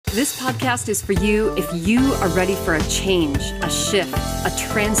This podcast is for you if you are ready for a change, a shift, a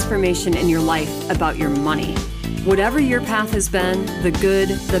transformation in your life about your money. Whatever your path has been, the good,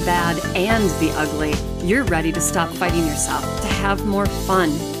 the bad, and the ugly, you're ready to stop fighting yourself, to have more fun,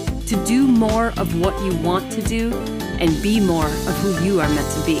 to do more of what you want to do, and be more of who you are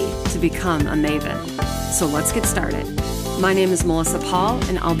meant to be, to become a maven. So let's get started. My name is Melissa Paul,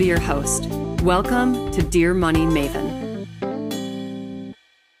 and I'll be your host. Welcome to Dear Money Maven.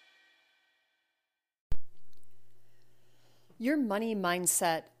 Your money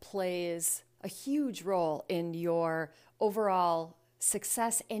mindset plays a huge role in your overall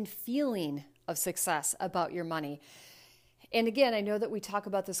success and feeling of success about your money. And again, I know that we talk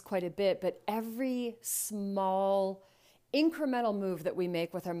about this quite a bit, but every small incremental move that we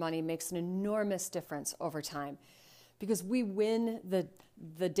make with our money makes an enormous difference over time. Because we win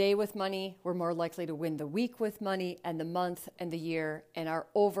the day with money, we're more likely to win the week with money and the month and the year, and our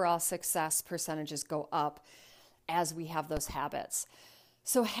overall success percentages go up as we have those habits.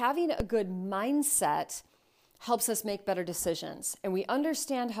 So having a good mindset helps us make better decisions. And we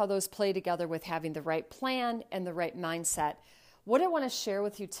understand how those play together with having the right plan and the right mindset. What I want to share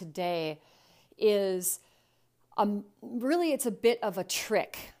with you today is really it's a bit of a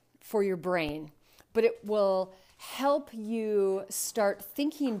trick for your brain, but it will help you start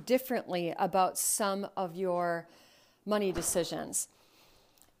thinking differently about some of your money decisions.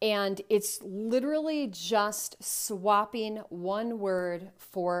 And it's literally just swapping one word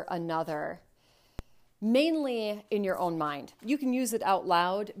for another, mainly in your own mind. You can use it out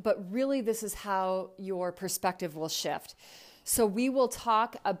loud, but really this is how your perspective will shift. So we will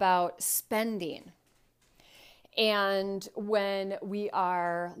talk about spending. And when we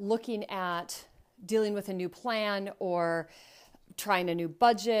are looking at dealing with a new plan or trying a new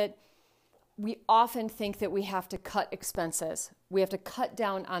budget, we often think that we have to cut expenses. We have to cut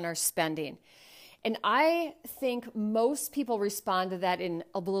down on our spending. And I think most people respond to that in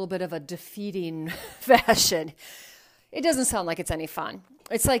a little bit of a defeating fashion. It doesn't sound like it's any fun.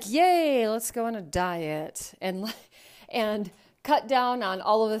 It's like, yay, let's go on a diet and cut down on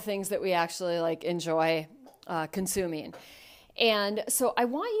all of the things that we actually enjoy consuming. And so I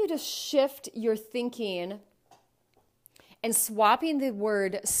want you to shift your thinking and swapping the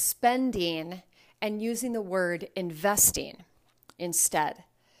word spending and using the word investing instead.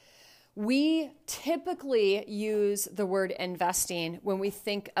 We typically use the word investing when we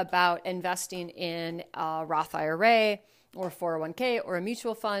think about investing in a Roth IRA or 401k or a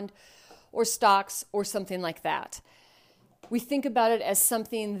mutual fund or stocks or something like that. We think about it as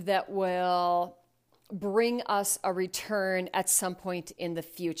something that will bring us a return at some point in the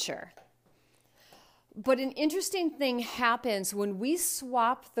future. But an interesting thing happens when we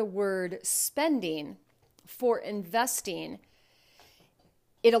swap the word spending for investing.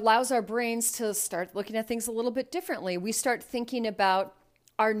 It allows our brains to start looking at things a little bit differently. We start thinking about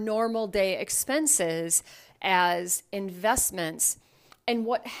our normal day expenses as investments. And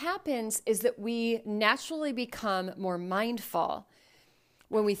what happens is that we naturally become more mindful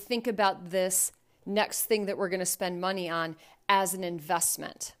when we think about this next thing that we're going to spend money on as an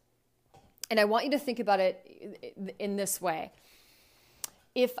investment. And I want you to think about it in this way.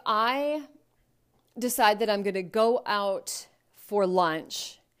 If I decide that I'm going to go out for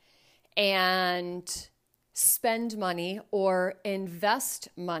lunch and spend money or invest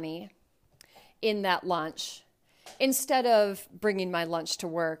money in that lunch, instead of bringing my lunch to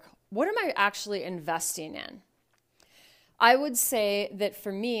work, what am I actually investing in? I would say that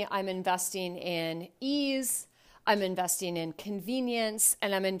for me, I'm investing in ease, I'm investing in convenience,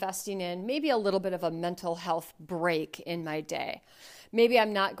 and I'm investing in maybe a little bit of a mental health break in my day. Maybe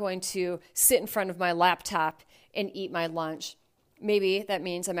I'm not going to sit in front of my laptop and eat my lunch. Maybe that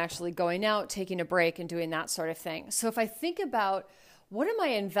means I'm actually going out, taking a break, and doing that sort of thing. So if I think about what am I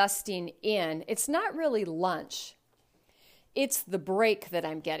investing in, it's not really lunch. It's the break that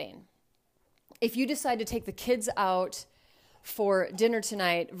I'm getting. If you decide to take the kids out for dinner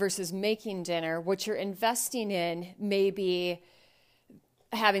tonight versus making dinner, what you're investing in may be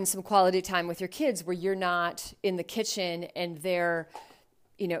having some quality time with your kids where you're not in the kitchen and they're,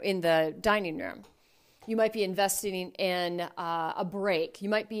 in the dining room. You might be investing in a break. You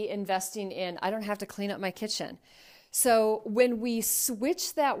might be investing in, I don't have to clean up my kitchen. So when we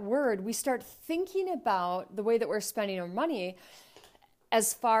switch that word, we start thinking about the way that we're spending our money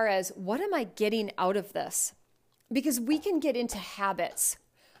as far as what am I getting out of this? Because we can get into habits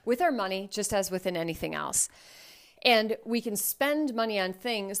with our money, just as within anything else. And we can spend money on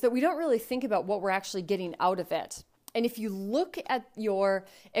things that we don't really think about what we're actually getting out of it. And if you look at your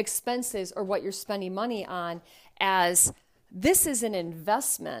expenses or what you're spending money on as This is an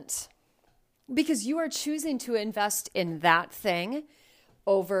investment because you are choosing to invest in that thing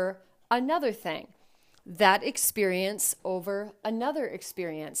over another thing, that experience over another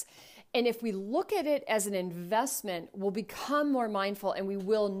experience. And if we look at it as an investment, we'll become more mindful and we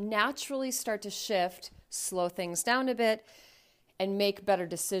will naturally start to shift, slow things down a bit, and make better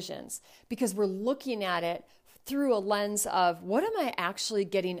decisions because we're looking at it through a lens of what am I actually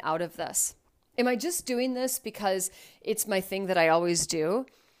getting out of this? Am I just doing this because it's my thing that I always do?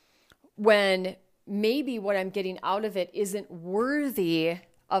 When maybe what I'm getting out of it isn't worthy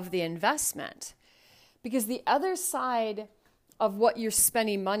of the investment. Because the other side of what you're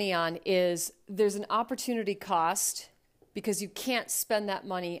spending money on is there's an opportunity cost because you can't spend that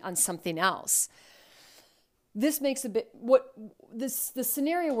money on something else. This makes the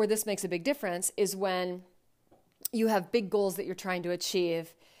scenario where this makes a big difference is when you have big goals that you're trying to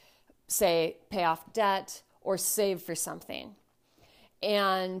achieve, say pay off debt or save for something.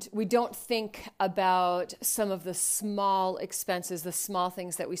 And we don't think about some of the small expenses, the small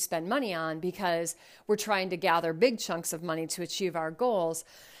things that we spend money on because we're trying to gather big chunks of money to achieve our goals.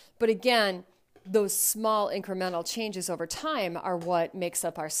 But again, those small incremental changes over time are what makes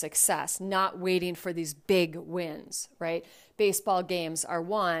up our success, not waiting for these big wins, right? Baseball games are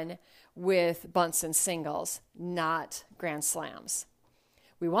won with bunts and singles, not grand slams.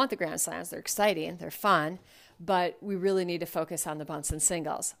 We want the grand slams. They're exciting. They're fun. But we really need to focus on the bunts and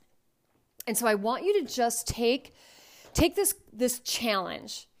singles. And so I want you to just take this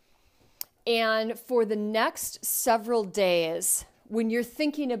challenge, and for the next several days, when you're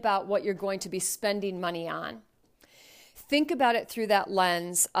thinking about what you're going to be spending money on, think about it through that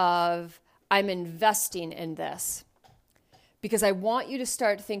lens of I'm investing in this. Because I want you to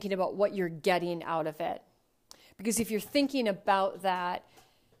start thinking about what you're getting out of it. Because if you're thinking about that,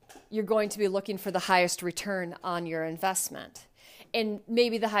 you're going to be looking for the highest return on your investment. And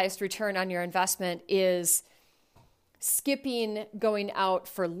maybe the highest return on your investment is skipping going out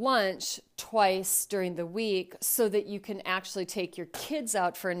for lunch twice during the week so that you can actually take your kids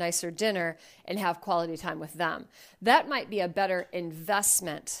out for a nicer dinner and have quality time with them. That might be a better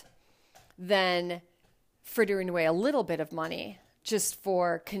investment than frittering away a little bit of money just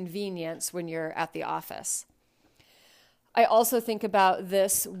for convenience when you're at the office. I also think about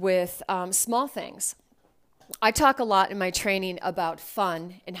this with small things. I talk a lot in my training about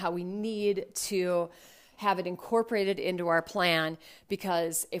fun and how we need to have it incorporated into our plan,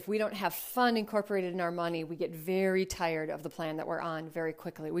 because if we don't have fun incorporated in our money, we get very tired of the plan that we're on very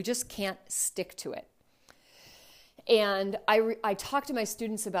quickly. We just can't stick to it. And I talk to my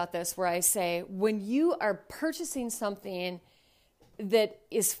students about this where I say, when you are purchasing something that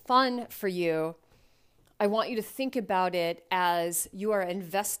is fun for you, I want you to think about it as you are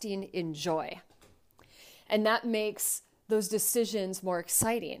investing in joy. And that makes those decisions more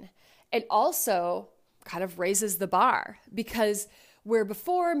exciting. It also kind of raises the bar, because where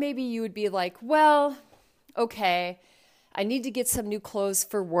before maybe you would be like, well, okay, I need to get some new clothes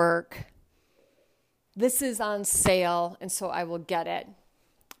for work. This is on sale, and so I will get it.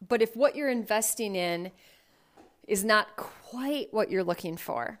 But if what you're investing in is not quite what you're looking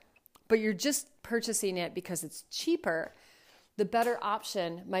for, but you're just purchasing it because it's cheaper, the better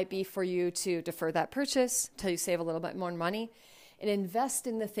option might be for you to defer that purchase until you save a little bit more money and invest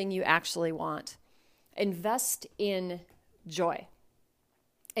in the thing you actually want. Invest in joy.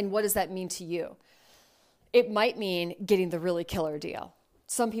 And what does that mean to you? It might mean getting the really killer deal.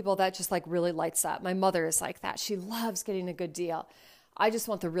 Some people that just like really lights up. My mother is like that. She loves getting a good deal. I just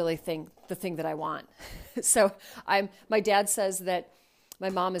want the thing that I want. So my dad says that my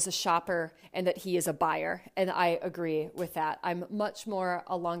mom is a shopper and that he is a buyer. And I agree with that. I'm much more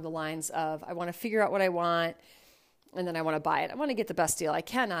along the lines of I want to figure out what I want and then I want to buy it. I want to get the best deal I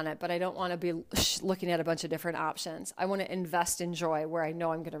can on it, but I don't want to be looking at a bunch of different options. I want to invest in joy where I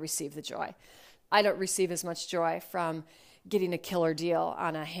know I'm going to receive the joy. I don't receive as much joy from getting a killer deal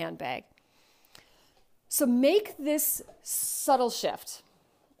on a handbag. So make this subtle shift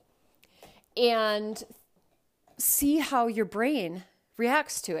and see how your brain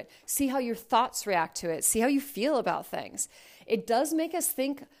reacts to it. See how your thoughts react to it. See how you feel about things. It does make us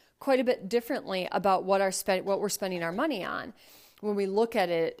think quite a bit differently about what we're spending our money on when we look at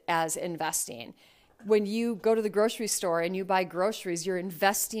it as investing. When you go to the grocery store and you buy groceries, you're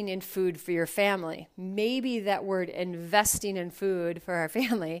investing in food for your family. Maybe that word investing in food for our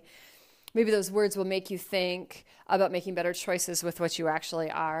family, maybe those words will make you think about making better choices with what you actually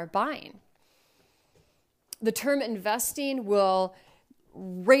are buying. The term investing will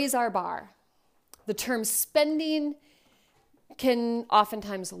raise our bar. The term spending can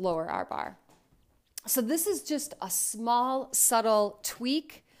oftentimes lower our bar. So this is just a small, subtle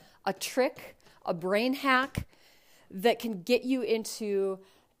tweak, a trick, a brain hack that can get you into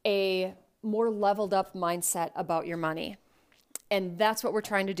a more leveled up mindset about your money. And that's what we're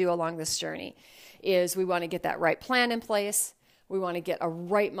trying to do along this journey, is we want to get that right plan in place. We want to get a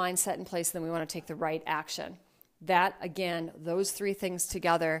right mindset in place, then we want to take the right action. That, again, those three things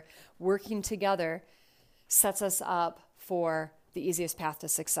together, working together, sets us up for the easiest path to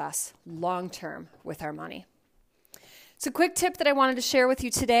success long-term with our money. It's a quick tip that I wanted to share with you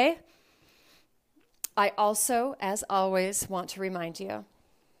today. I also, as always, want to remind you,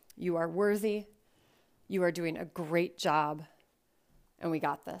 you are worthy, you are doing a great job, and we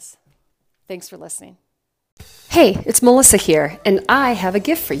got this. Thanks for listening. Hey, it's Melissa here, and I have a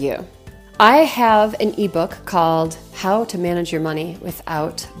gift for you. I have an ebook called How to Manage Your Money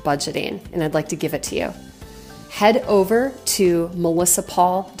Without Budgeting, and I'd like to give it to you. Head over to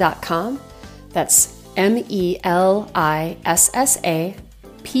melissapahl.com. That's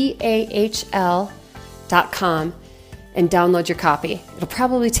MELISSAPAHL.com and download your copy. It'll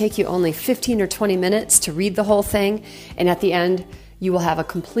probably take you only 15 or 20 minutes to read the whole thing, and at the end, you will have a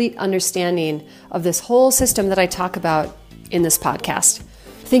complete understanding of this whole system that I talk about in this podcast. I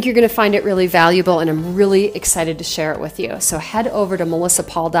think you're going to find it really valuable, and I'm really excited to share it with you. So head over to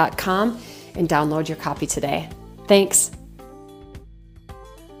melissapahl.com and download your copy today. Thanks.